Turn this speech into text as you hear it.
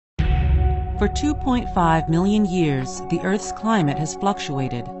For 2.5 million years, the Earth's climate has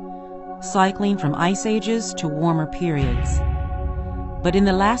fluctuated, cycling from ice ages to warmer periods. But in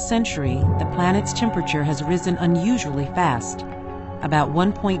the last century, the planet's temperature has risen unusually fast, about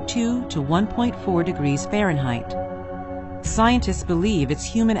 1.2 to 1.4 degrees Fahrenheit. Scientists believe it's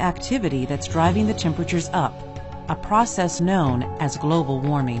human activity that's driving the temperatures up, a process known as global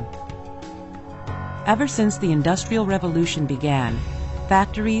warming. Ever since the Industrial Revolution began,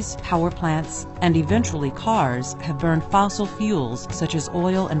 factories, power plants, and eventually cars have burned fossil fuels such as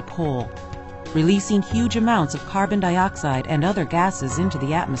oil and coal, releasing huge amounts of carbon dioxide and other gases into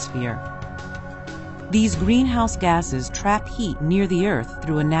the atmosphere. These greenhouse gases trap heat near the Earth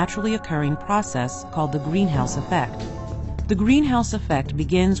through a naturally occurring process called the greenhouse effect. The greenhouse effect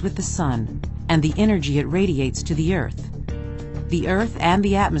begins with the sun and the energy it radiates to the Earth. The Earth and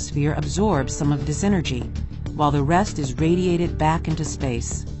the atmosphere absorb some of this energy, while the rest is radiated back into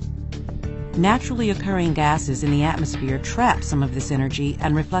space. Naturally occurring gases in the atmosphere trap some of this energy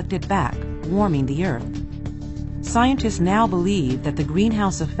and reflect it back, warming the Earth. Scientists now believe that the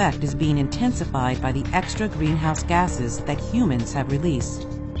greenhouse effect is being intensified by the extra greenhouse gases that humans have released.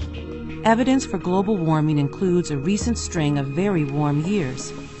 Evidence for global warming includes a recent string of very warm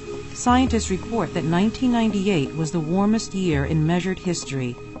years. Scientists report that 1998 was the warmest year in measured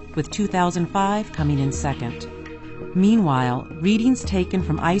history, with 2005 coming in second. Meanwhile, readings taken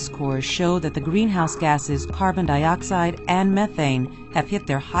from ice cores show that the greenhouse gases carbon dioxide and methane have hit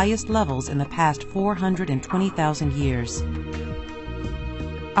their highest levels in the past 420,000 years.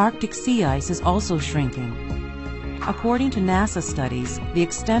 Arctic sea ice is also shrinking. According to NASA studies, the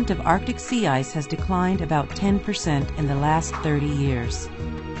extent of Arctic sea ice has declined about 10% in the last 30 years.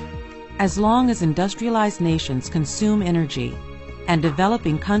 As long as industrialized nations consume energy and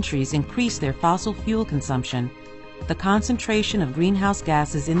developing countries increase their fossil fuel consumption, the concentration of greenhouse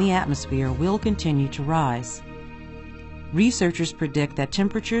gases in the atmosphere will continue to rise. Researchers predict that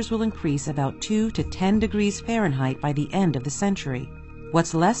temperatures will increase about 2 to 10 degrees Fahrenheit by the end of the century.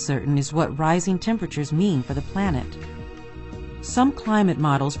 What's less certain is what rising temperatures mean for the planet. Some climate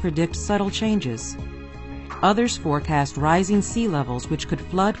models predict subtle changes. Others forecast rising sea levels which could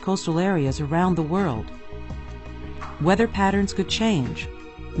flood coastal areas around the world. Weather patterns could change,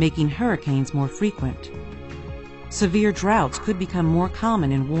 making hurricanes more frequent. Severe droughts could become more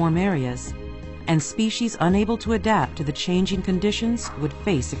common in warm areas, and species unable to adapt to the changing conditions would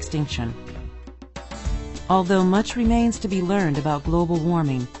face extinction. Although much remains to be learned about global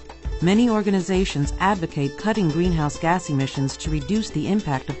warming, many organizations advocate cutting greenhouse gas emissions to reduce the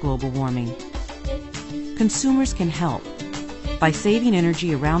impact of global warming. Consumers can help by saving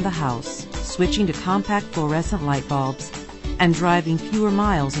energy around the house, switching to compact fluorescent light bulbs, and driving fewer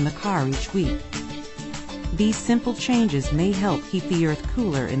miles in the car each week. These simple changes may help keep the Earth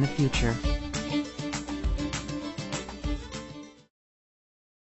cooler in the future.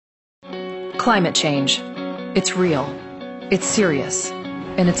 Climate change. It's real, it's serious,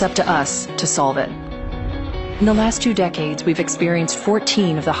 and it's up to us to solve it. In the last 2 decades, we've experienced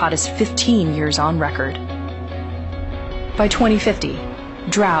 14 of the hottest 15 years on record. By 2050,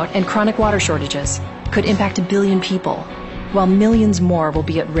 drought and chronic water shortages could impact 1 billion people, while millions more will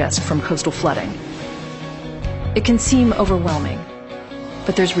be at risk from coastal flooding. It can seem overwhelming,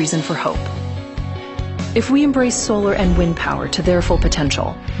 but there's reason for hope. If we embrace solar and wind power to their full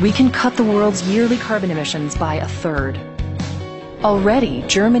potential, we can cut the world's yearly carbon emissions by 1/3. Already,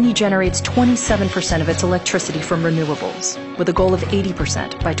 Germany generates 27% of its electricity from renewables, with a goal of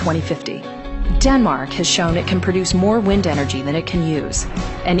 80% by 2050. Denmark has shown it can produce more wind energy than it can use,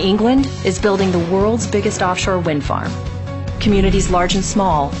 and England is building the world's biggest offshore wind farm. Communities large and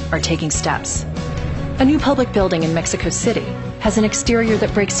small are taking steps. A new public building in Mexico City has an exterior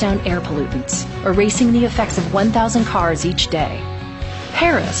that breaks down air pollutants, erasing the effects of 1,000 cars each day.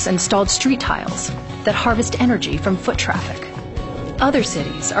 Paris installed street tiles that harvest energy from foot traffic. Other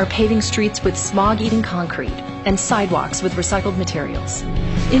cities are paving streets with smog-eating concrete and sidewalks with recycled materials.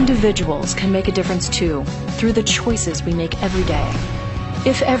 Individuals can make a difference too, through the choices we make every day.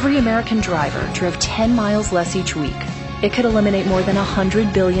 If every American driver drove 10 miles less each week, it could eliminate more than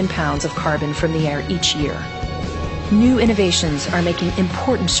 100 billion pounds of carbon from the air each year. New innovations are making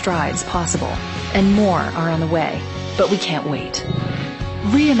important strides possible, and more are on the way, but we can't wait.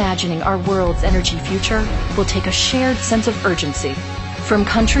 Reimagining our world's energy future will take a shared sense of urgency from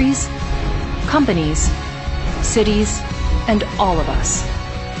countries, companies, cities, and all of us.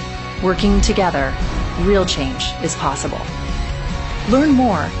 Working together, real change is possible. Learn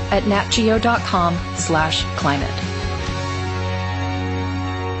more at natgeo.com/climate.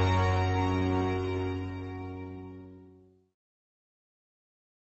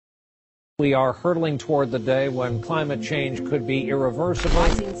 We are hurtling toward the day when climate change could be irreversible.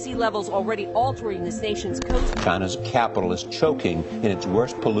 Rising sea levels already altering this nation's coast. China's capital is choking in its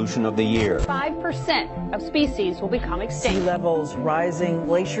worst pollution of the year. 5% of species will become extinct. Sea levels rising,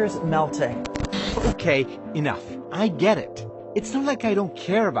 glaciers melting. Okay, enough. I get it. It's not like I don't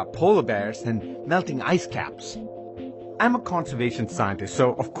care about polar bears and melting ice caps. I'm a conservation scientist,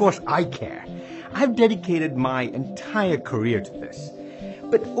 so of course I care. I've dedicated my entire career to this.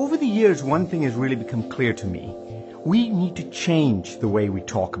 But over the years, one thing has really become clear to me. We need to change the way we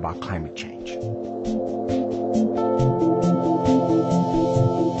talk about climate change.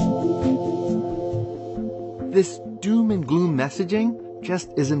 This doom and gloom messaging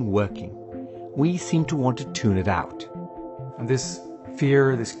just isn't working. We seem to want to tune it out. And this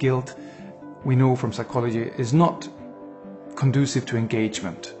fear, this guilt, we know from psychology, is not conducive to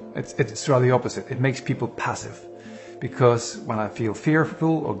engagement. It's rather the opposite. It makes people passive. Because when I feel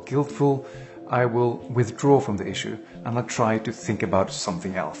fearful or guiltful, I will withdraw from the issue and I'll try to think about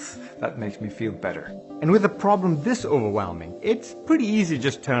something else that makes me feel better. And with a problem this overwhelming, it's pretty easy to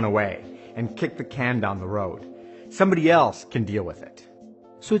just turn away and kick the can down the road. Somebody else can deal with it.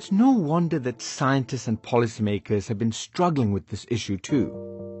 So it's no wonder that scientists and policymakers have been struggling with this issue too.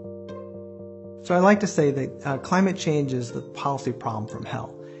 So I like to say that climate change is the policy problem from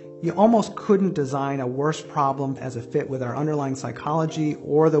hell. You almost couldn't design a worse problem as a fit with our underlying psychology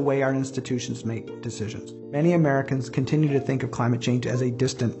or the way our institutions make decisions. Many Americans continue to think of climate change as a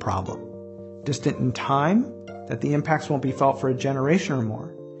distant problem. Distant in time, that the impacts won't be felt for a generation or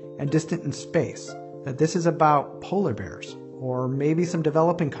more, and distant in space, that this is about polar bears, or maybe some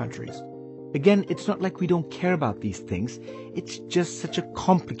developing countries. Again, it's not like we don't care about these things, it's just such a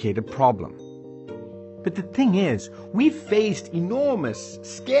complicated problem. But the thing is, we've faced enormous,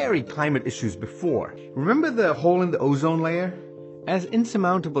 scary climate issues before. Remember the hole in the ozone layer? As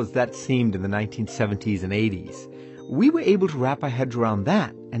insurmountable as that seemed in the 1970s and 80s, we were able to wrap our heads around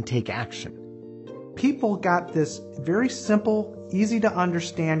that and take action. People got this very simple, easy to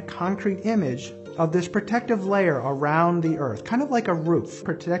understand concrete image of this protective layer around the Earth, kind of like a roof,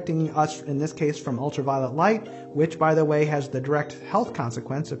 protecting us, in this case, from ultraviolet light, which, by the way, has the direct health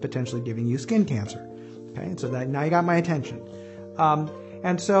consequence of potentially giving you skin cancer. Okay, so that now you got my attention.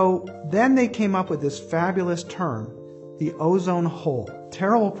 And so then they came up with this fabulous term, the ozone hole.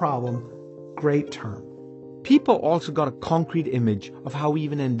 Terrible problem, great term. People also got a concrete image of how we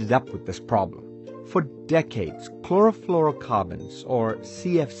even ended up with this problem. For decades, chlorofluorocarbons, or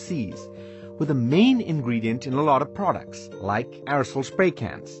CFCs, were the main ingredient in a lot of products, like aerosol spray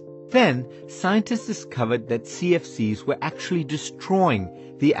cans. Then, scientists discovered that CFCs were actually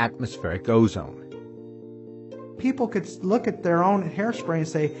destroying the atmospheric ozone. People could look at their own hairspray and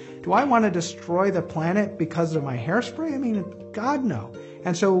say, do I want to destroy the planet because of my hairspray? I mean, God, no.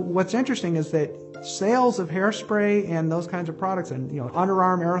 And so what's interesting is that sales of hairspray and those kinds of products and,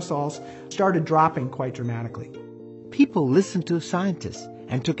 underarm aerosols started dropping quite dramatically. People listened to scientists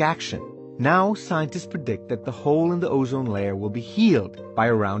and took action. Now scientists predict that the hole in the ozone layer will be healed by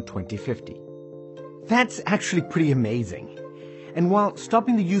around 2050. That's actually pretty amazing. And while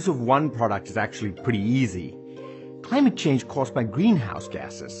stopping the use of one product is actually pretty easy, climate change caused by greenhouse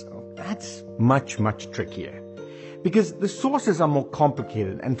gases, that's much, much trickier. Because the sources are more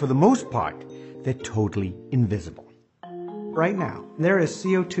complicated and for the most part, they're totally invisible. Right now, there is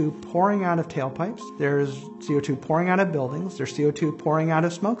CO2 pouring out of tailpipes, there's CO2 pouring out of buildings, there's CO2 pouring out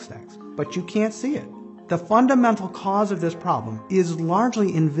of smokestacks, but you can't see it. The fundamental cause of this problem is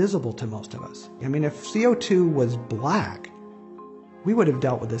largely invisible to most of us. I mean, if CO2 was black, we would have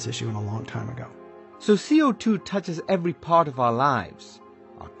dealt with this issue a long time ago. So CO2 touches every part of our lives.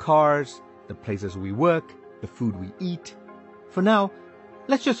 Our cars, the places we work, the food we eat. For now,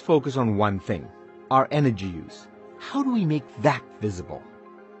 let's just focus on one thing, our energy use. How do we make that visible?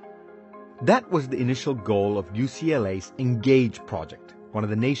 That was the initial goal of UCLA's ENGAGE project, one of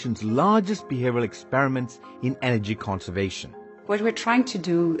the nation's largest behavioral experiments in energy conservation. What we're trying to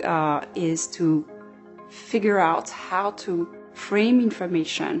do is to figure out how to frame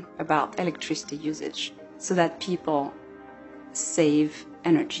information about electricity usage so that people save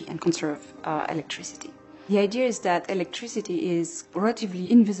energy and conserve electricity. The idea is that electricity is relatively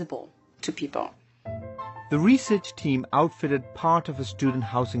invisible to people. The research team outfitted part of a student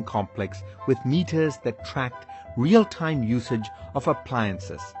housing complex with meters that tracked real-time usage of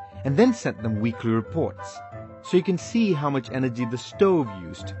appliances and then sent them weekly reports. So you can see how much energy the stove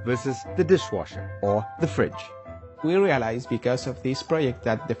used versus the dishwasher or the fridge. We realized because of this project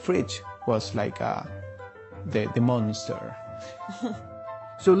that the fridge was like the monster.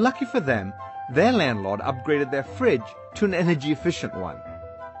 So lucky for them, their landlord upgraded their fridge to an energy-efficient one.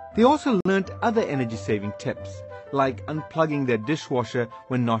 They also learnt other energy-saving tips, like unplugging their dishwasher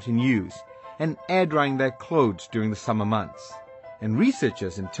when not in use, and air-drying their clothes during the summer months. And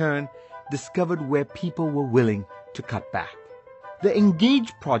researchers, in turn, discovered where people were willing to cut back. The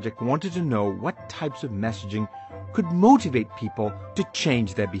ENGAGE project wanted to know what types of messaging could motivate people to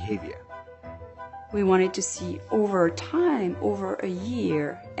change their behavior. We wanted to see over time, over a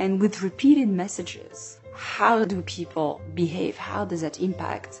year, and with repeated messages, how do people behave? How does that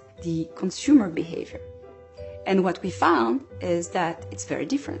impact the consumer behavior? And what we found is that it's very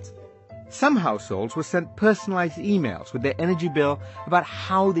different. Some households were sent personalized emails with their energy bill about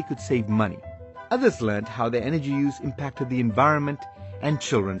how they could save money. Others learned how their energy use impacted the environment and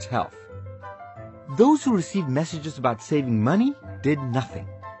children's health. Those who received messages about saving money did nothing.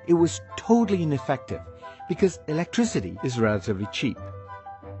 It was totally ineffective because electricity is relatively cheap.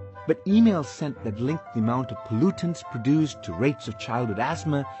 But emails sent that linked the amount of pollutants produced to rates of childhood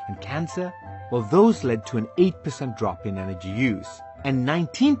asthma and cancer, well, those led to an 8% drop in energy use and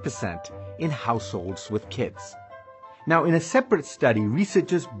 19% in households with kids. Now, in a separate study,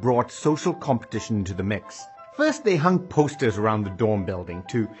 researchers brought social competition into the mix. First, they hung posters around the dorm building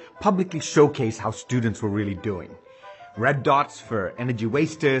to publicly showcase how students were really doing. Red dots for energy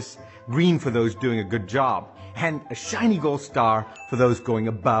wasters, green for those doing a good job, and a shiny gold star for those going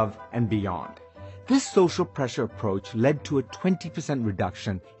above and beyond. This social pressure approach led to a 20%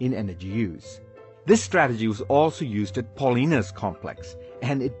 reduction in energy use. This strategy was also used at Paulina's complex,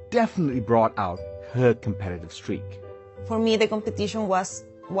 and it definitely brought out her competitive streak. For me, the competition was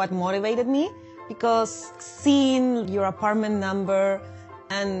what motivated me, because seeing your apartment number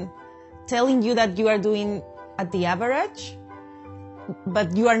and telling you that you are doing at the average,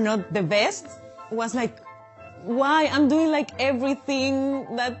 but you are not the best, was like, why? I'm doing like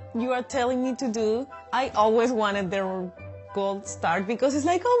everything that you are telling me to do. I always wanted the gold star because it's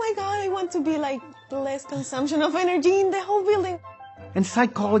like, oh my God, I want to be like less consumption of energy in the whole building. And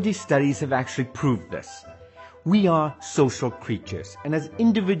psychology studies have actually proved this. We are social creatures, and as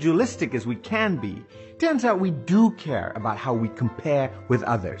individualistic as we can be, turns out we do care about how we compare with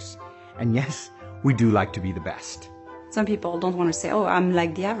others. And yes, we do like to be the best. Some people don't want to say, oh, I'm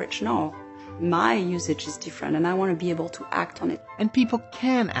like the average. No, my usage is different and I want to be able to act on it. And people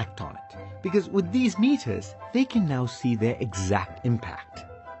can act on it, because with these meters, they can now see their exact impact.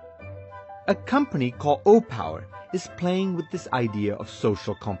 A company called O-Power is playing with this idea of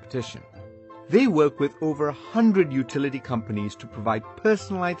social competition. They work with over 100 utility companies to provide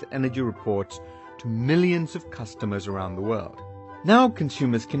personalized energy reports to millions of customers around the world. Now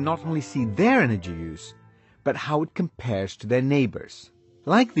consumers can not only see their energy use, but how it compares to their neighbors.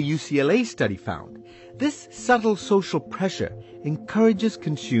 Like the UCLA study found, this subtle social pressure encourages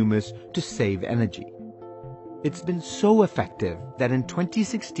consumers to save energy. It's been so effective that in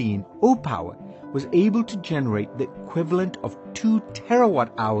 2016, O-Power was able to generate the equivalent of 2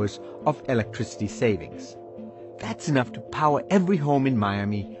 terawatt-hours of electricity savings. That's enough to power every home in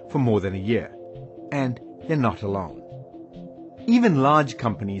Miami for more than a year. And they're not alone. Even large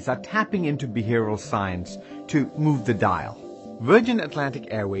companies are tapping into behavioral science to move the dial. Virgin Atlantic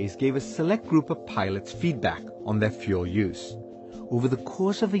Airways gave a select group of pilots feedback on their fuel use. Over the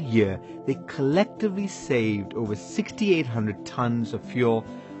course of a year, they collectively saved over 6,800 tons of fuel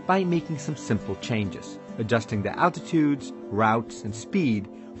by making some simple changes. Adjusting their altitudes, routes, and speed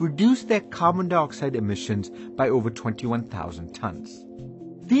reduced their carbon dioxide emissions by over 21,000 tons.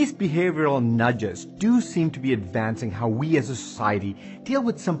 These behavioral nudges do seem to be advancing how we as a society deal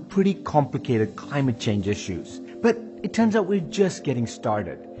with some pretty complicated climate change issues. But it turns out we're just getting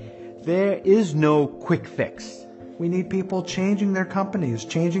started. There is no quick fix. We need people changing their companies,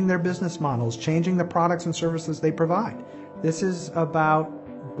 changing their business models, changing the products and services they provide. This is about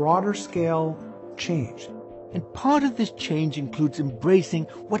broader scale change. And part of this change includes embracing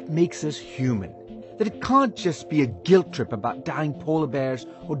what makes us human. That it can't just be a guilt trip about dying polar bears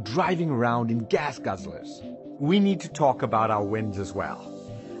or driving around in gas guzzlers. We need to talk about our wins as well.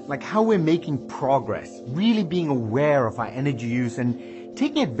 Like how we're making progress, really being aware of our energy use and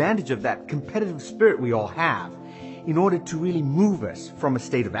taking advantage of that competitive spirit we all have in order to really move us from a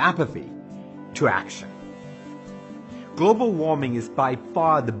state of apathy to action. Global warming is by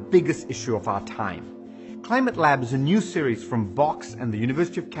far the biggest issue of our time. Climate Lab is a new series from Vox and the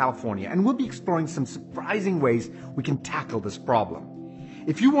University of California, and we'll be exploring some surprising ways we can tackle this problem.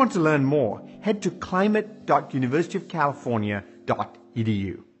 If you want to learn more, head to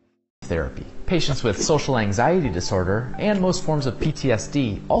climate.universityofcalifornia.edu. Therapy. Patients with social anxiety disorder and most forms of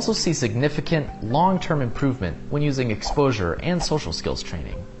PTSD also see significant long-term improvement when using exposure and social skills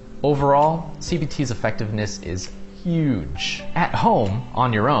training. Overall, CBT's effectiveness is huge. At home,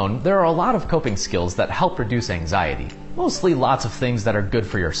 on your own, there are a lot of coping skills that help reduce anxiety. Mostly lots of things that are good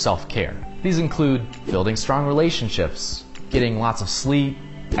for your self-care. These include building strong relationships, getting lots of sleep,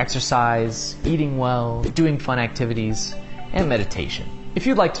 exercise, eating well, doing fun activities, and meditation. If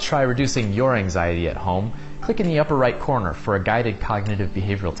you'd like to try reducing your anxiety at home, click in the upper right corner for a guided cognitive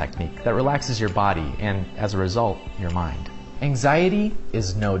behavioral technique that relaxes your body and, as a result, your mind. Anxiety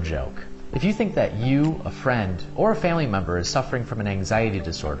is no joke. If you think that you, a friend, or a family member is suffering from an anxiety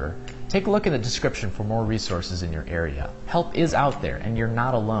disorder, take a look in the description for more resources in your area. Help is out there and you're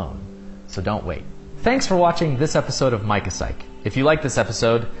not alone, so don't wait. Thanks for watching this episode of MicahPsych. If you like this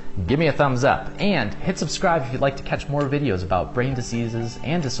episode, give me a thumbs up and hit subscribe if you'd like to catch more videos about brain diseases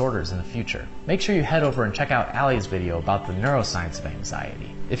and disorders in the future. Make sure you head over and check out Allie's video about the neuroscience of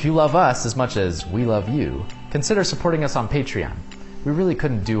anxiety. If you love us as much as we love you, consider supporting us on Patreon. We really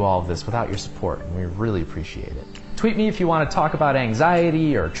couldn't do all of this without your support, and we really appreciate it. Tweet me if you want to talk about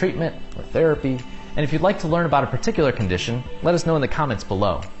anxiety or treatment or therapy, and if you'd like to learn about a particular condition, let us know in the comments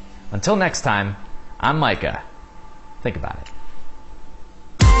below. Until next time, I'm Micah. Think about it.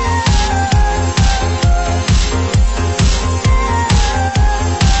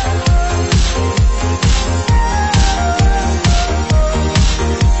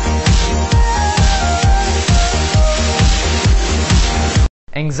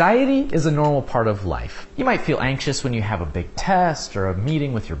 Anxiety is a normal part of life. You might feel anxious when you have a big test or a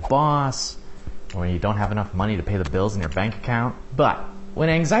meeting with your boss, or when you don't have enough money to pay the bills in your bank account. But when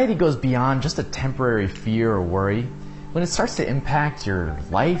anxiety goes beyond just a temporary fear or worry, when it starts to impact your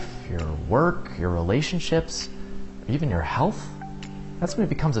life, your work, your relationships, or even your health, that's when it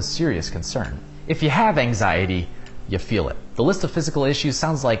becomes a serious concern. If you have anxiety, you feel it. The list of physical issues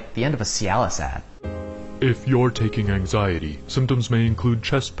sounds like the end of a Cialis ad. If you're taking anxiety, symptoms may include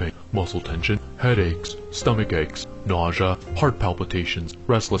chest pain, muscle tension, headaches, stomach aches, nausea, heart palpitations,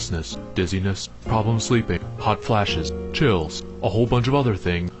 restlessness, dizziness, problems sleeping, hot flashes, chills, a whole bunch of other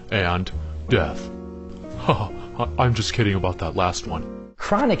things, and death. Haha, I'm just kidding about that last one.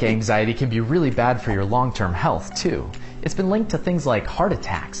 Chronic anxiety can be really bad for your long-term health, too. It's been linked to things like heart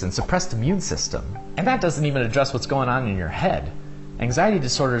attacks and suppressed immune system. And that doesn't even address what's going on in your head. Anxiety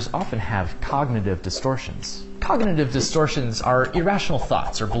disorders often have cognitive distortions. Cognitive distortions are irrational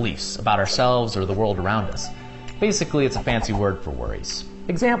thoughts or beliefs about ourselves or the world around us. Basically, it's a fancy word for worries.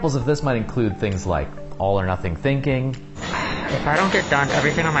 Examples of this might include things like all or nothing thinking. If I don't get done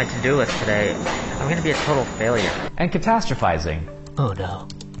everything on my to-do list today, I'm going to be a total failure. And catastrophizing. Oh no,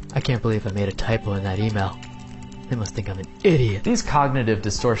 I can't believe I made a typo in that email. They must think I'm an idiot. These cognitive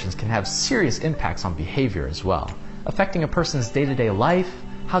distortions can have serious impacts on behavior as well, affecting a person's day-to-day life,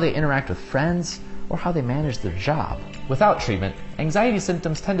 how they interact with friends, or how they manage their job. Without treatment, anxiety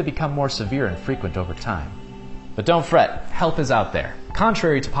symptoms tend to become more severe and frequent over time. But don't fret, help is out there.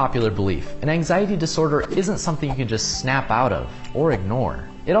 Contrary to popular belief, an anxiety disorder isn't something you can just snap out of or ignore.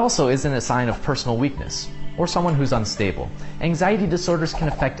 It also isn't a sign of personal weakness or someone who's unstable. Anxiety disorders can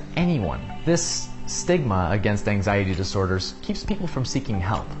affect anyone. This stigma against anxiety disorders keeps people from seeking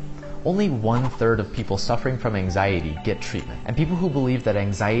help. Only 1/3 of people suffering from anxiety get treatment, and people who believe that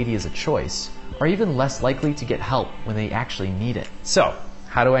anxiety is a choice are even less likely to get help when they actually need it. So,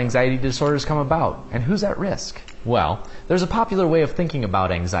 how do anxiety disorders come about, and who's at risk? Well, there's a popular way of thinking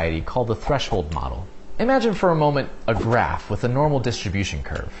about anxiety called the threshold model. Imagine for a moment a graph with a normal distribution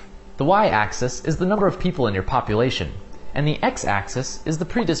curve. The y-axis is the number of people in your population, and the x-axis is the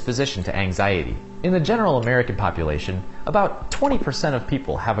predisposition to anxiety. In the general American population, about 20% of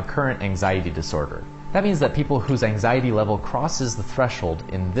people have a current anxiety disorder. That means that people whose anxiety level crosses the threshold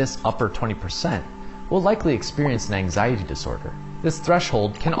in this upper 20% will likely experience an anxiety disorder. This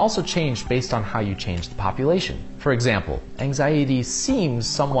threshold can also change based on how you change the population. For example, anxiety seems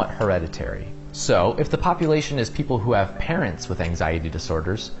somewhat hereditary. So, if the population is people who have parents with anxiety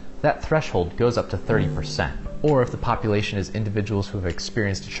disorders, that threshold goes up to 30%. Or if the population is individuals who have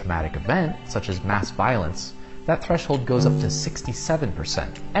experienced a traumatic event, such as mass violence, that threshold goes up to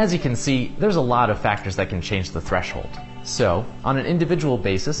 67%. As you can see, there's a lot of factors that can change the threshold. So, on an individual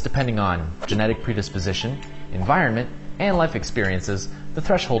basis, depending on genetic predisposition, environment, and life experiences, the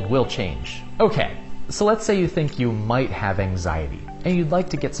threshold will change. Okay, so let's say you think you might have anxiety, and you'd like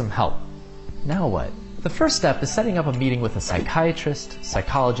to get some help. Now what? The first step is setting up a meeting with a psychiatrist,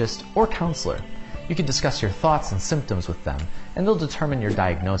 psychologist, or counselor. You can discuss your thoughts and symptoms with them, and they'll determine your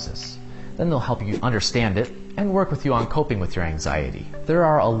diagnosis. Then they'll help you understand it and work with you on coping with your anxiety. There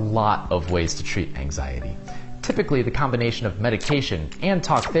are a lot of ways to treat anxiety. Typically, the combination of medication and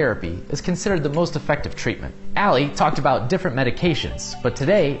talk therapy is considered the most effective treatment. Allie talked about different medications, but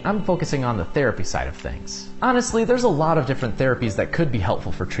today I'm focusing on the therapy side of things. Honestly, there's a lot of different therapies that could be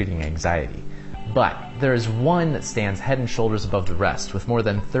helpful for treating anxiety, but there is one that stands head and shoulders above the rest with more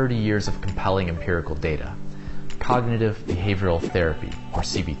than 30 years of compelling empirical data: cognitive behavioral therapy, or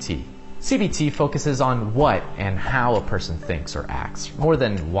CBT. CBT focuses on what and how a person thinks or acts, more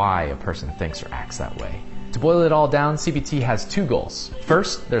than why a person thinks or acts that way. To boil it all down, CBT has two goals.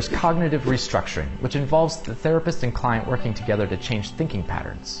 First, there's cognitive restructuring, which involves the therapist and client working together to change thinking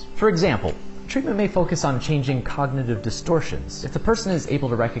patterns. For example, treatment may focus on changing cognitive distortions. If the person is able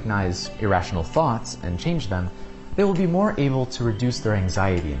to recognize irrational thoughts and change them, they will be more able to reduce their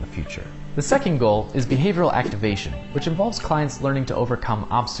anxiety in the future. The second goal is behavioral activation, which involves clients learning to overcome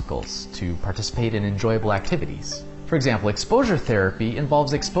obstacles to participate in enjoyable activities. For example, exposure therapy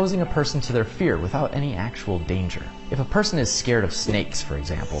involves exposing a person to their fear without any actual danger. If a person is scared of snakes, for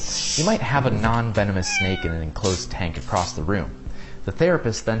example, you might have a non-venomous snake in an enclosed tank across the room. The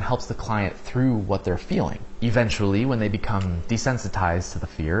therapist then helps the client through what they're feeling. Eventually, when they become desensitized to the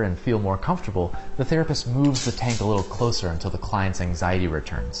fear and feel more comfortable, the therapist moves the tank a little closer until the client's anxiety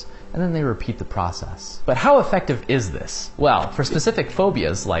returns, and then they repeat the process. But how effective is this? Well, for specific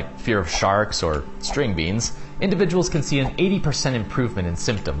phobias like fear of sharks or string beans, individuals can see an 80% improvement in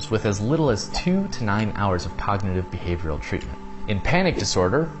symptoms with as little as 2 to 9 hours of cognitive behavioral treatment. In panic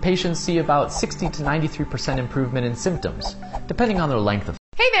disorder, patients see about 60 to 93% improvement in symptoms, depending on their length of.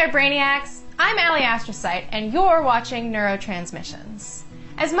 Hey there, Brainiacs! I'm Allie Astrocyte, and you're watching Neurotransmissions.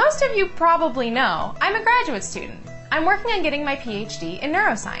 As most of you probably know, I'm a graduate student. I'm working on getting my PhD in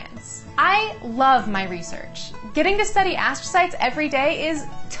neuroscience. I love my research. Getting to study astrocytes every day is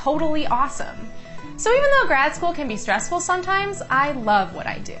totally awesome. So even though grad school can be stressful sometimes, I love what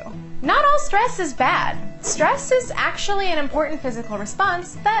I do. Not all stress is bad. Stress is actually an important physical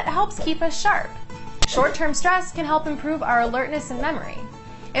response that helps keep us sharp. Short-term stress can help improve our alertness and memory.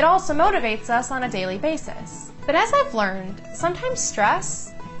 It also motivates us on a daily basis. But as I've learned, sometimes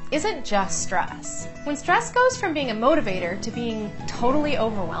stress isn't just stress. When stress goes from being a motivator to being totally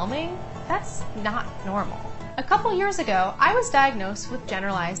overwhelming, that's not normal. A couple years ago, I was diagnosed with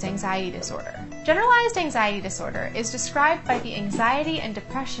generalized anxiety disorder. Generalized anxiety disorder is described by the Anxiety and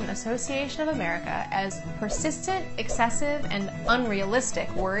Depression Association of America as persistent, excessive, and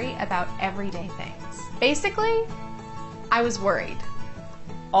unrealistic worry about everyday things. Basically, I was worried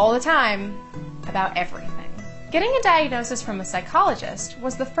all the time about everything. Getting a diagnosis from a psychologist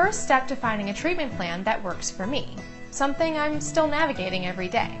was the first step to finding a treatment plan that works for me, something I'm still navigating every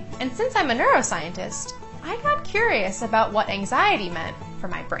day. And since I'm a neuroscientist, I got curious about what anxiety meant for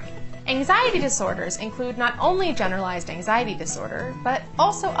my brain. Anxiety disorders include not only generalized anxiety disorder, but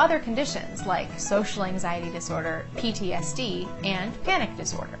also other conditions like social anxiety disorder, PTSD, and panic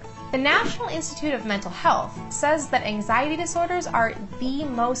disorder. The National Institute of Mental Health says that anxiety disorders are the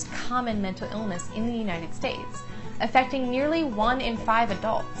most common mental illness in the United States, affecting nearly 1 in 5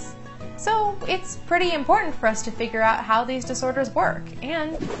 adults. So it's pretty important for us to figure out how these disorders work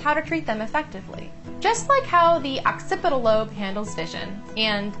and how to treat them effectively. Just like how the occipital lobe handles vision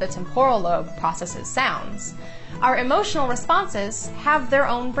and the temporal lobe processes sounds, our emotional responses have their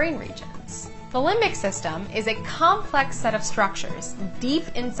own brain regions. The limbic system is a complex set of structures deep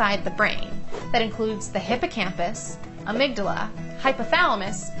inside the brain that includes the hippocampus, amygdala,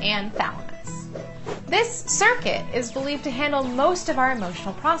 hypothalamus, and thalamus. This circuit is believed to handle most of our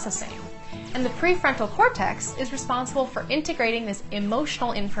emotional processing, and the prefrontal cortex is responsible for integrating this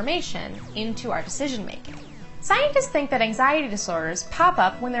emotional information into our decision-making. Scientists think that anxiety disorders pop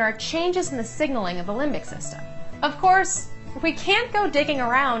up when there are changes in the signaling of the limbic system. Of course, we can't go digging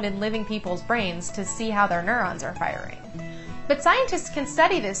around in living people's brains to see how their neurons are firing. But scientists can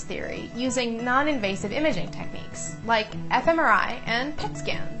study this theory using non-invasive imaging techniques like fMRI and PET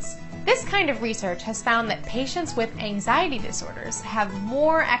scans. This kind of research has found that patients with anxiety disorders have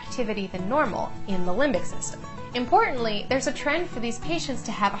more activity than normal in the limbic system. Importantly, there's a trend for these patients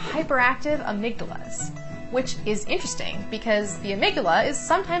to have hyperactive amygdalas, which is interesting because the amygdala is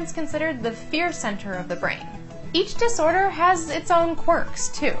sometimes considered the fear center of the brain. Each disorder has its own quirks,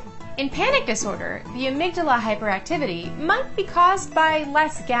 too. In panic disorder, the amygdala hyperactivity might be caused by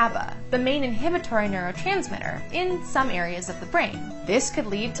less GABA, the main inhibitory neurotransmitter, in some areas of the brain. This could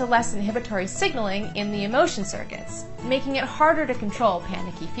lead to less inhibitory signaling in the emotion circuits, making it harder to control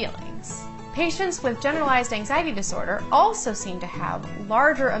panicky feelings. Patients with generalized anxiety disorder also seem to have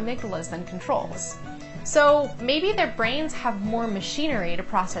larger amygdalas than controls. So maybe their brains have more machinery to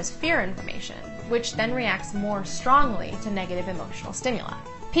process fear information, which then reacts more strongly to negative emotional stimuli.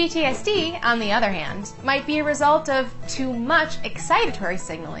 PTSD, on the other hand, might be a result of too much excitatory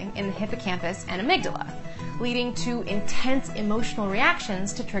signaling in the hippocampus and amygdala, leading to intense emotional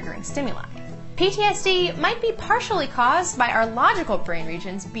reactions to triggering stimuli. PTSD might be partially caused by our logical brain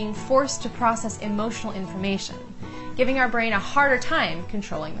regions being forced to process emotional information, giving our brain a harder time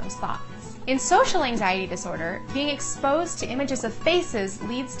controlling those thoughts. In social anxiety disorder, being exposed to images of faces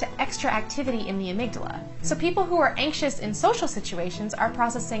leads to extra activity in the amygdala. So people who are anxious in social situations are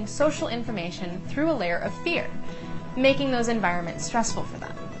processing social information through a layer of fear, making those environments stressful for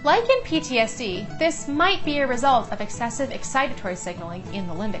them. Like in PTSD, this might be a result of excessive excitatory signaling in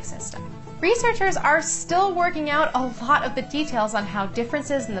the limbic system. Researchers are still working out a lot of the details on how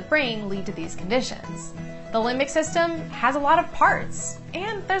differences in the brain lead to these conditions. The limbic system has a lot of parts,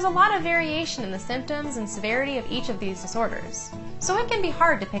 and there's a lot of variation in the symptoms and severity of each of these disorders, so it can be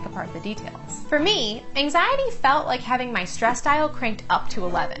hard to pick apart the details. For me, anxiety felt like having my stress dial cranked up to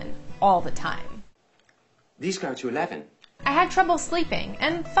 11 all the time. These go to 11. I had trouble sleeping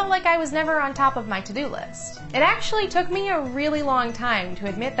and felt like I was never on top of my to-do list. It actually took me a really long time to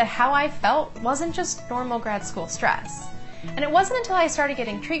admit that how I felt wasn't just normal grad school stress. And it wasn't until I started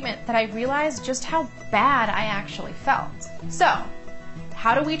getting treatment that I realized just how bad I actually felt. So,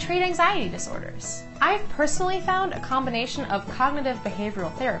 how do we treat anxiety disorders? I've personally found a combination of cognitive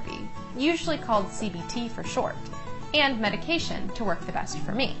behavioral therapy, usually called CBT for short, and medication to work the best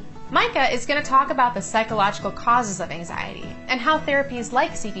for me. Micah is going to talk about the psychological causes of anxiety and how therapies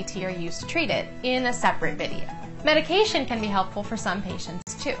like CBT are used to treat it in a separate video. Medication can be helpful for some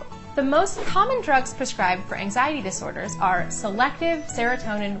patients too. The most common drugs prescribed for anxiety disorders are selective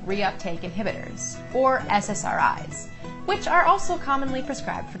serotonin reuptake inhibitors, or SSRIs, which are also commonly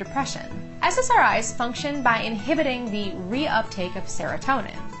prescribed for depression. SSRIs function by inhibiting the reuptake of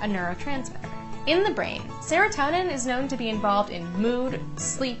serotonin, a neurotransmitter. In the brain, serotonin is known to be involved in mood,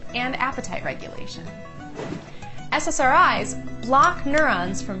 sleep, and appetite regulation. SSRIs block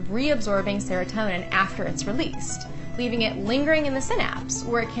neurons from reabsorbing serotonin after it's released, leaving it lingering in the synapse,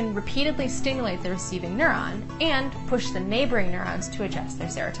 where it can repeatedly stimulate the receiving neuron and push the neighboring neurons to adjust their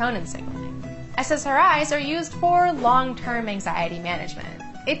serotonin signaling. SSRIs are used for long-term anxiety management.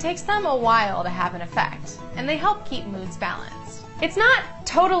 It takes them a while to have an effect, and they help keep moods balanced. It's not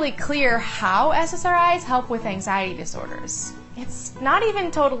totally clear how SSRIs help with anxiety disorders. It's not even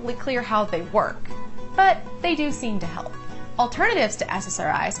totally clear how they work, but they do seem to help. Alternatives to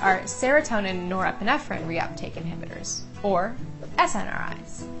SSRIs are serotonin norepinephrine reuptake inhibitors, or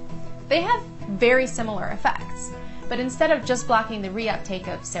SNRIs. They have very similar effects, but instead of just blocking the reuptake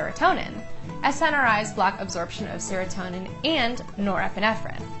of serotonin, SNRIs block absorption of serotonin and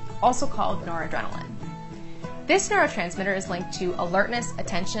norepinephrine, also called noradrenaline. This neurotransmitter is linked to alertness,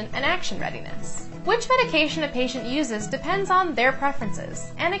 attention, and action readiness. Which medication a patient uses depends on their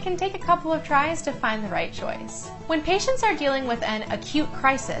preferences, and it can take a couple of tries to find the right choice. When patients are dealing with an acute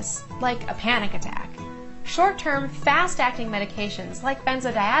crisis, like a panic attack, short-term, fast-acting medications like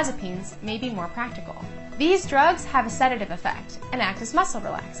benzodiazepines may be more practical. These drugs have a sedative effect and act as muscle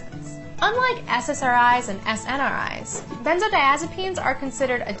relaxants. Unlike SSRIs and SNRIs, benzodiazepines are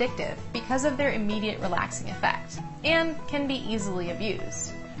considered addictive because of their immediate relaxing effect, and can be easily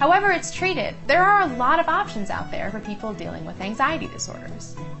abused. However it's treated, there are a lot of options out there for people dealing with anxiety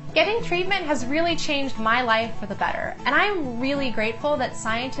disorders. Getting treatment has really changed my life for the better, and I'm really grateful that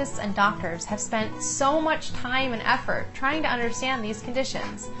scientists and doctors have spent so much time and effort trying to understand these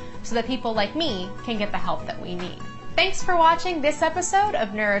conditions so that people like me can get the help that we need. Thanks for watching this episode of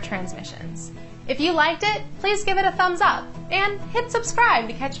Neurotransmissions. If you liked it, please give it a thumbs up and hit subscribe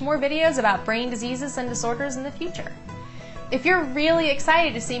to catch more videos about brain diseases and disorders in the future. If you're really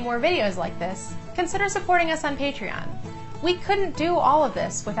excited to see more videos like this, consider supporting us on Patreon. We couldn't do all of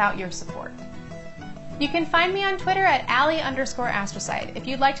this without your support. You can find me on Twitter at Ali_astrocyte if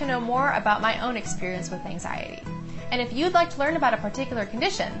you'd like to know more about my own experience with anxiety. And if you'd like to learn about a particular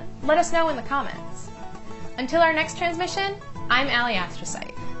condition, let us know in the comments. Until our next transmission, I'm Ali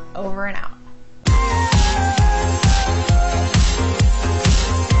Astrocyte. Over and out.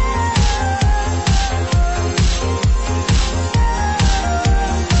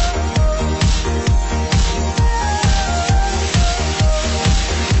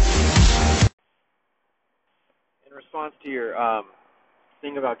 In response to your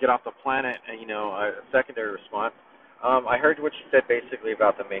thing about get off the planet and, a secondary response, I heard what you said basically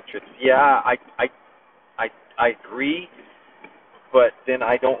about the Matrix. Yeah, I agree, but then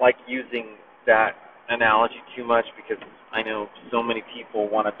I don't like using that analogy too much because I know so many people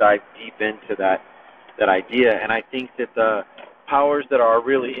want to dive deep into that idea, and I think that the powers that are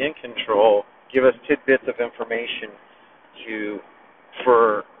really in control give us tidbits of information to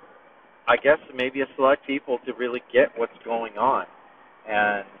for, I guess, maybe a select people to really get what's going on.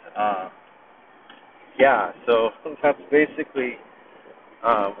 And, yeah, so that's basically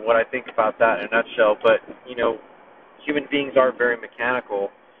what I think about that in a nutshell. But, you know, human beings are very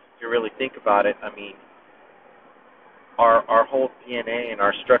mechanical if you really think about it. I mean, our whole DNA and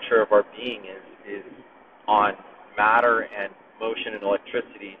our structure of our being is on matter and motion and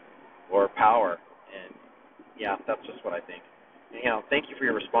electricity or power. And, yeah, that's just what I think. Anyhow, thank you for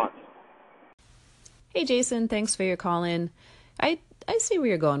your response. Hey, Jason, thanks for your call in. I see where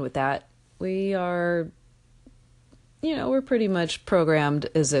you're going with that. We are, you know, we're pretty much programmed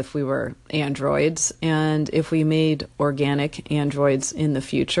as if we were androids. And if we made organic androids in the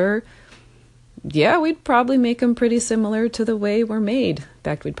future, yeah, we'd probably make them pretty similar to the way we're made. In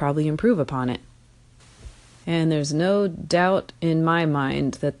fact, we'd probably improve upon it. And there's no doubt in my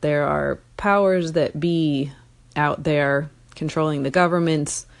mind that there are powers that be out there controlling the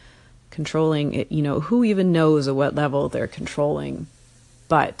governments, controlling it, you know, who even knows at what level they're controlling,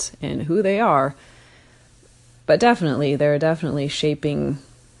 but and who they are. But definitely, they're definitely shaping,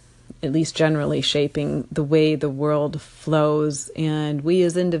 at least generally shaping, the way the world flows. And we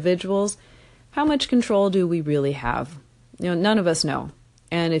as individuals, how much control do we really have? You know, none of us know.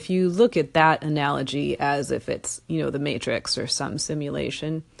 And if you look at that analogy as if it's, you know, the Matrix or some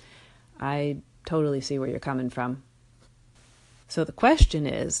simulation, I totally see where you're coming from. So the question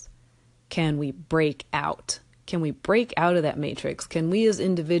is, can we break out? Can we break out of that matrix? Can we as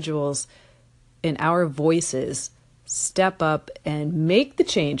individuals in our voices step up and make the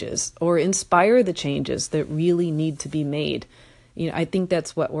changes or inspire the changes that really need to be made? You know, I think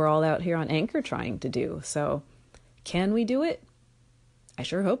that's what we're all out here on Anchor trying to do. So can we do it? I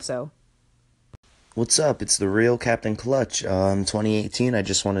sure hope so. What's up? It's the real Captain Clutch. 2018, I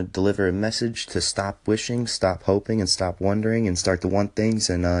just want to deliver a message to stop wishing, stop hoping, and stop wondering, and start to want things,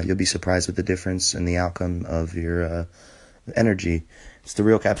 and you'll be surprised with the difference in the outcome of your energy. It's the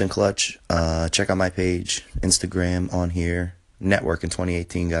real Captain Clutch. Check out my page, Instagram, on here. Network in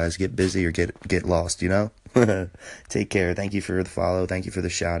 2018, guys. Get busy or get lost, you know? Take care. Thank you for the follow. Thank you for the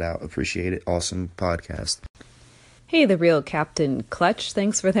shout out. Appreciate it. Awesome podcast. Hey, the real Captain Clutch,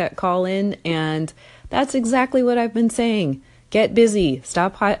 thanks for that call in. And that's exactly what I've been saying. Get busy.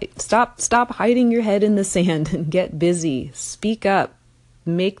 Stop hiding your head in the sand and get busy. Speak up.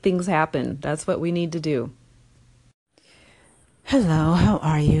 Make things happen. That's what we need to do. Hello, how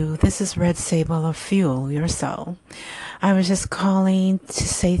are you? This is Red Sable of Fuel Your Soul. I was just calling to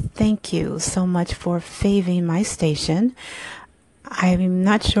say thank you so much for favoring my station. I'm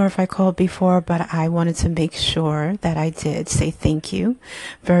not sure if I called before, but I wanted to make sure that I did say thank you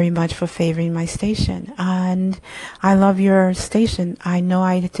very much for favoring my station. And I love your station. I know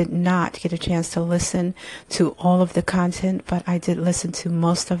I did not get a chance to listen to all of the content, but I did listen to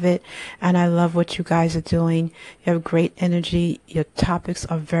most of it. And I love what you guys are doing. You have great energy. Your topics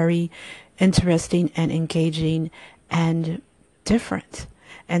are very interesting and engaging and different.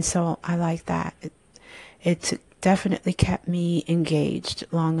 And so I like that. It's definitely kept me engaged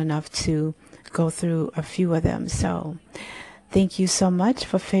long enough to go through a few of them. So thank you so much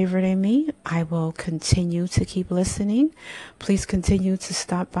for favoriting me. I will continue to keep listening. Please continue to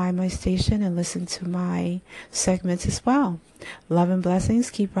stop by my station and listen to my segments as well. Love and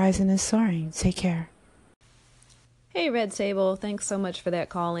blessings. Keep rising and soaring. Take care. Hey, Red Sable. Thanks so much for that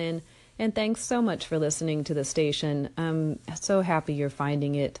call in. And thanks so much for listening to the station. I'm so happy you're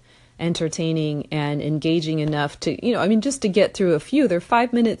finding it entertaining and engaging enough to, you know, I mean, just to get through a few. They're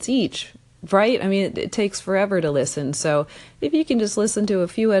 5 minutes each, right? I mean, it takes forever to listen. So if you can just listen to a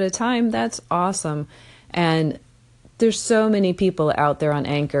few at a time, that's awesome. And there's so many people out there on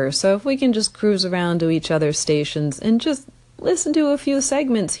Anchor. So if we can just cruise around to each other's stations and just listen to a few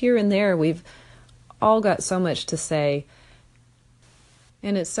segments here and there, we've all got so much to say.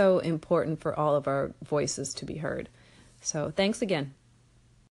 And it's so important for all of our voices to be heard. So thanks again.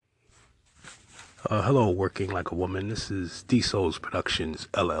 Hello, Working Like a Woman. This is D-Souls Productions,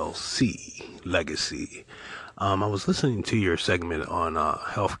 LLC, Legacy. I was listening to your segment on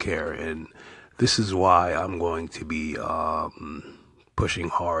healthcare, and this is why I'm going to be pushing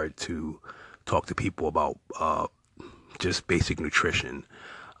hard to talk to people about just basic nutrition.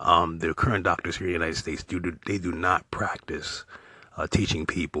 The current doctors here in the United States, they do not practice teaching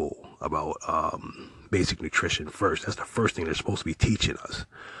people about basic nutrition first. That's the first thing they're supposed to be teaching us.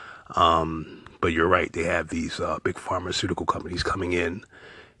 But you're right, they have these big pharmaceutical companies coming in,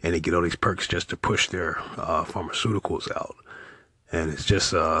 and they get all these perks just to push their pharmaceuticals out. And it's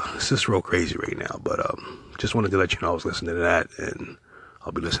just real crazy right now. But just wanted to let you know I was listening to that, and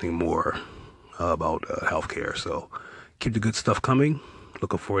I'll be listening more about healthcare. So keep the good stuff coming.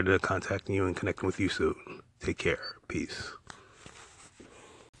 looking forward to contacting you and connecting with you soon. Take care. Peace.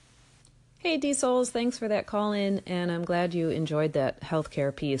 Hey, D-Souls, thanks for that call in, and I'm glad you enjoyed that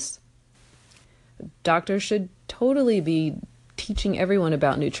healthcare piece. Doctors should totally be teaching everyone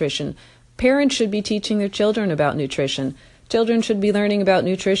about nutrition. Parents should be teaching their children about nutrition. Children should be learning about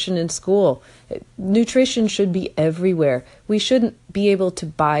nutrition in school. Nutrition should be everywhere. We shouldn't be able to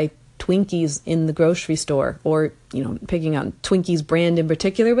buy Twinkies in the grocery store, or, picking on Twinkies brand in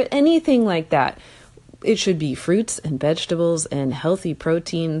particular, but anything like that. It should be fruits and vegetables and healthy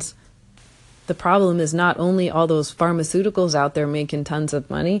proteins. The problem is not only all those pharmaceuticals out there making tons of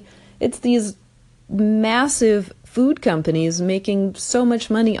money, it's these massive food companies making so much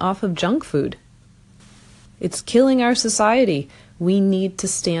money off of junk food. It's killing our society. We need to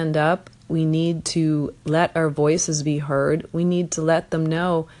stand up. We need to let our voices be heard. We need to let them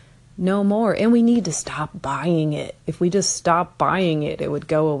know no more. And we need to stop buying it. If we just stop buying it, it would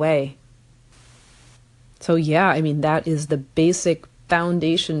go away. So yeah, that is the basic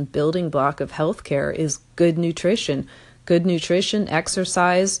foundation building block of healthcare is good nutrition. Good nutrition,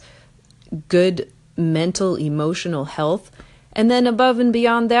 exercise, good mental, emotional health. And then above and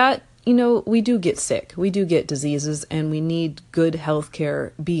beyond that, we do get sick. We do get diseases, and we need good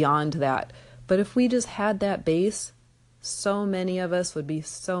healthcare beyond that. But if we just had that base, so many of us would be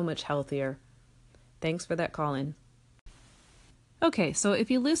so much healthier. Thanks for that call in. Okay, so if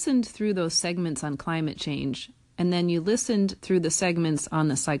you listened through those segments on climate change, and then you listened through the segments on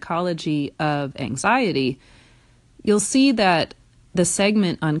the psychology of anxiety, you'll see that the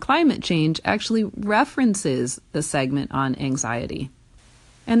segment on climate change actually references the segment on anxiety.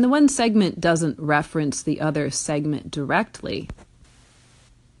 And the one segment doesn't reference the other segment directly.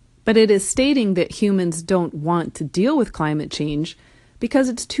 But it is stating that humans don't want to deal with climate change because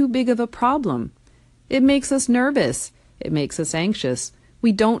it's too big of a problem. It makes us nervous. It makes us anxious.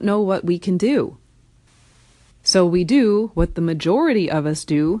 We don't know what we can do. So we do what the majority of us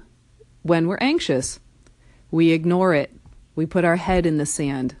do when we're anxious. We ignore it. We put our head in the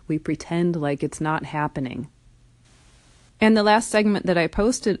sand. We pretend like it's not happening. And the last segment that I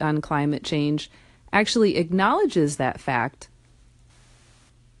posted on climate change actually acknowledges that fact.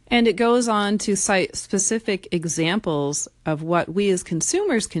 And it goes on to cite specific examples of what we as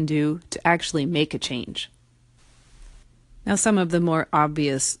consumers can do to actually make a change. Now, some of the more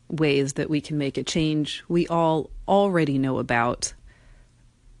obvious ways that we can make a change we all already know about,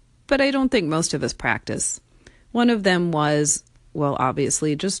 but I don't think most of us practice. One of them was,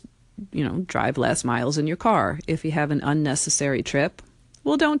 obviously just drive less miles in your car. If you have an unnecessary trip,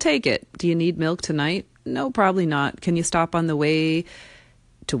 don't take it. Do you need milk tonight? No, probably not. Can you stop on the way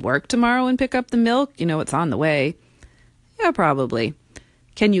to work tomorrow and pick up the milk? It's on the way. Yeah, probably.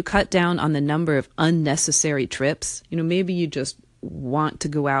 Can you cut down on the number of unnecessary trips? Maybe you just want to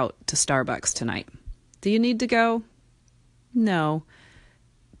go out to Starbucks tonight. Do you need to go? No.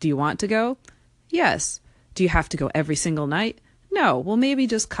 Do you want to go? Yes. Do you have to go every single night? No, maybe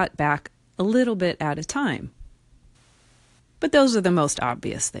just cut back a little bit at a time. But those are the most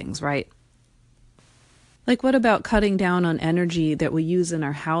obvious things, right? Like, what about cutting down on energy that we use in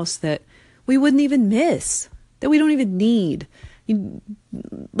our house that we wouldn't even miss, that we don't even need?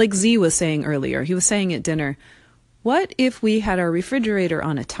 Like Z was saying earlier, he was saying at dinner, what if we had our refrigerator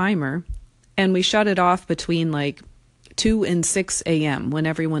on a timer and we shut it off between 2 and 6 a.m. when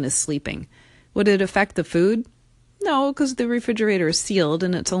everyone is sleeping? Would it affect the food? No, because the refrigerator is sealed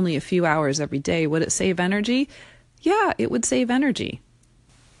and it's only a few hours every day. Would it save energy? Yeah, it would save energy.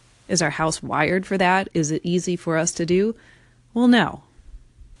 Is our house wired for that? Is it easy for us to do? Well, no.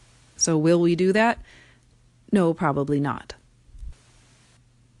 So will we do that? No, probably not.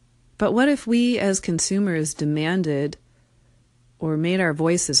 But what if we as consumers demanded or made our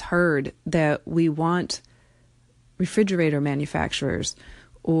voices heard that we want refrigerator manufacturers,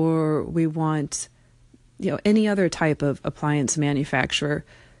 or we want any other type of appliance manufacturer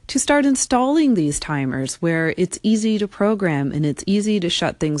to start installing these timers where it's easy to program and it's easy to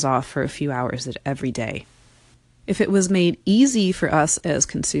shut things off for a few hours every day? If it was made easy for us as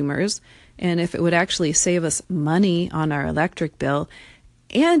consumers, and if it would actually save us money on our electric bill,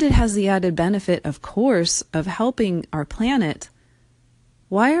 and it has the added benefit, of course, of helping our planet,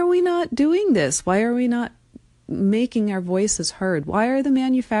 why are we not doing this? Why are we not making our voices heard? Why are the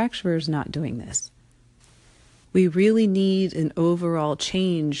manufacturers not doing this? We really need an overall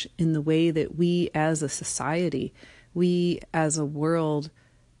change in the way that we as a society, we as a world,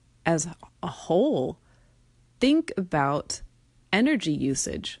 as a whole, think about energy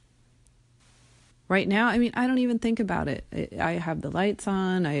usage. Right now, I don't even think about it. I have the lights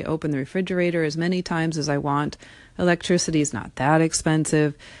on. I open the refrigerator as many times as I want. Electricity is not that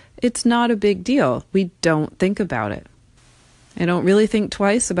expensive. It's not a big deal. We don't think about it. I don't really think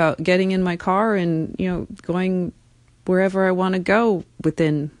twice about getting in my car and, going wherever I want to go,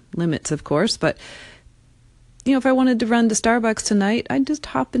 within limits, of course. But, if I wanted to run to Starbucks tonight, I'd just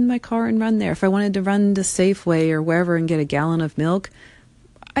hop in my car and run there. If I wanted to run to Safeway or wherever and get a gallon of milk,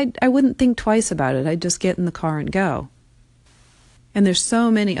 I wouldn't think twice about it. I'd just get in the car and go. And there's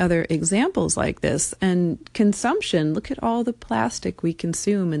so many other examples like this. And consumption, look at all the plastic we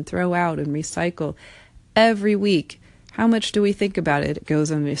consume and throw out and recycle every week. How much do we think about it? It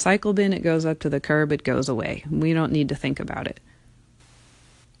goes in the recycle bin, it goes up to the curb, it goes away. We don't need to think about it.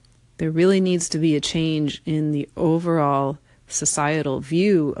 There really needs to be a change in the overall societal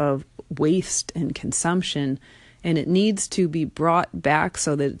view of waste and consumption, and it needs to be brought back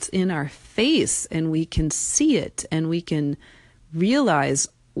so that it's in our face and we can see it and we can realize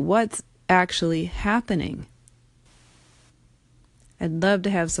what's actually happening. I'd love to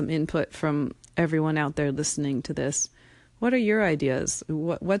have some input from everyone out there listening to this. What are your ideas?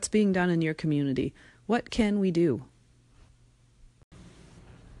 What's being done in your community? What can we do?